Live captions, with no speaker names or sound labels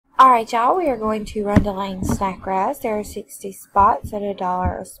Alright, y'all, we are going to run Delane Snack Razz. There are 60 spots at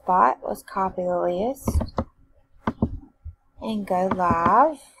 $1 a spot. Let's copy the list and go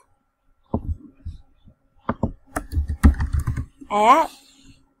live at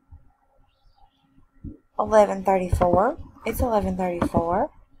 11:34. It's 11:34.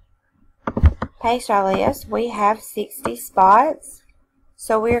 Paste our list. We have 60 spots,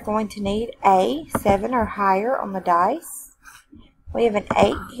 so we are going to need a 7 or higher on the dice. We have an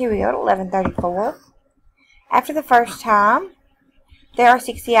 8. Here we go at 11:34. After the first time, there are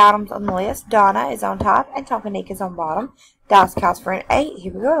 60 items on the list. Donna is on top and Tompanique is on bottom. Dice counts for an 8.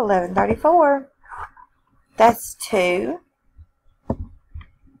 Here we go at 11:34. That's 2,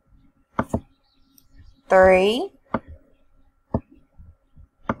 3,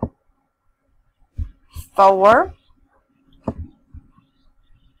 4,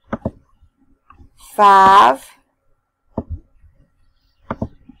 5,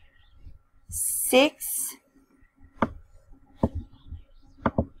 6,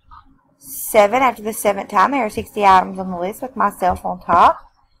 7. After the 7th time, there are 60 items on the list with myself on top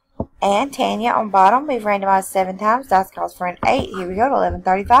and Tanya on bottom. We've randomized 7 times. Dice calls for an 8. Here we go to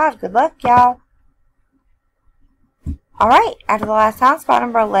 11:35. Good luck, y'all. Alright, after the last time, spot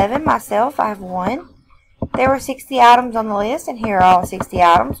number 11, myself, I have 1. There were 60 items on the list, and here are all 60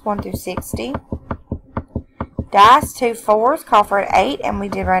 items, 1 through 60. Dice, 2 4s, call for an 8, and we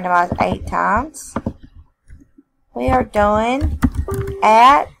did randomize 8 times. We are done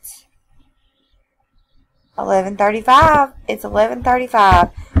at 11:35. It's 11:35.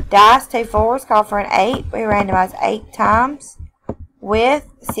 Dice, 2 4s, call for an 8. We randomized 8 times with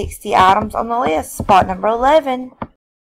 60 items on the list. Spot number 11.